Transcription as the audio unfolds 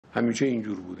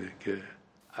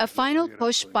A final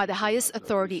push by the highest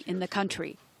authority in the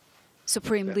country.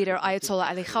 Supreme Leader Ayatollah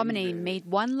Ali Khamenei made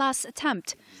one last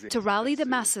attempt to rally the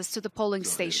masses to the polling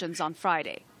stations on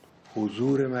Friday.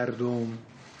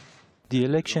 The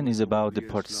election is about the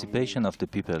participation of the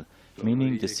people,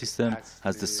 meaning the system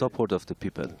has the support of the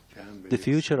people. The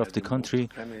future of the country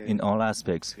in all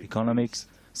aspects, economics,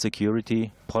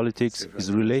 security, politics,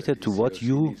 is related to what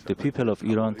you, the people of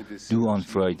Iran, do on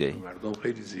Friday.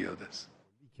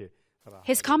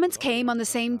 His comments came on the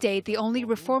same day the only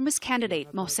reformist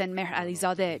candidate, Mohsen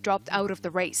Mehr-Alizadeh, dropped out of the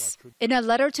race. In a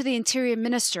letter to the Interior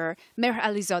Minister,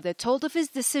 Mehr-Alizadeh told of his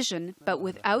decision, but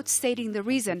without stating the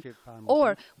reason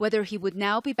or whether he would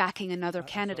now be backing another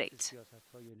candidate.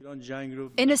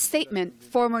 In a statement,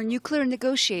 former nuclear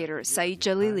negotiator Saeed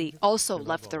Jalili also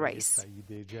left the race,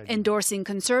 endorsing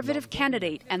conservative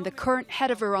candidate and the current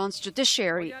head of Iran's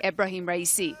judiciary, Ebrahim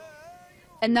Raisi.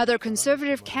 Another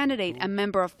conservative candidate and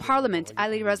member of parliament,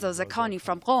 Ali Reza Zakani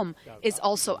from Qom, is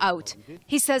also out.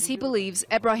 He says he believes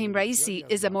Ebrahim Raisi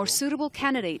is a more suitable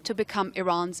candidate to become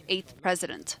Iran's 8th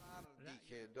president.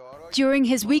 During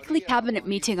his weekly cabinet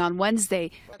meeting on Wednesday,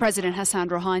 President Hassan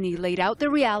Rouhani laid out the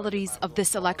realities of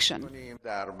this election.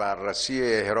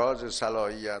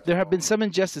 There have been some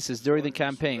injustices during the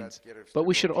campaigns, but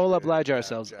we should all oblige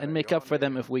ourselves and make up for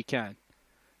them if we can.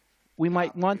 We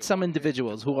might want some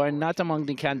individuals who are not among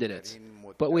the candidates,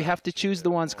 but we have to choose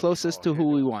the ones closest to who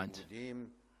we want.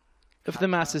 If the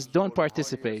masses don't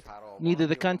participate, neither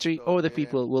the country or the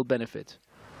people will benefit.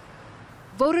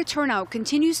 Voter turnout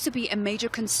continues to be a major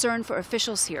concern for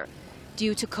officials here.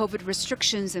 Due to COVID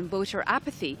restrictions and voter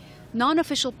apathy,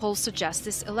 non-official polls suggest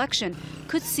this election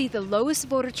could see the lowest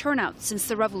voter turnout since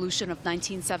the revolution of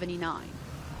 1979.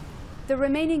 The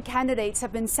remaining candidates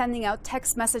have been sending out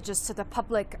text messages to the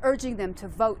public, urging them to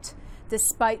vote.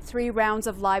 Despite 3 rounds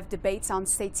of live debates on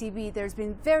state TV, there's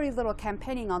been very little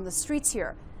campaigning on the streets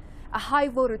here. A high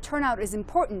voter turnout is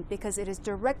important because it is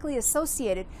directly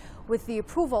associated with the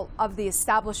approval of the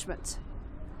establishment.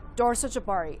 Dorsa,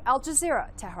 Jabbari, Al Jazeera,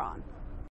 Tehran.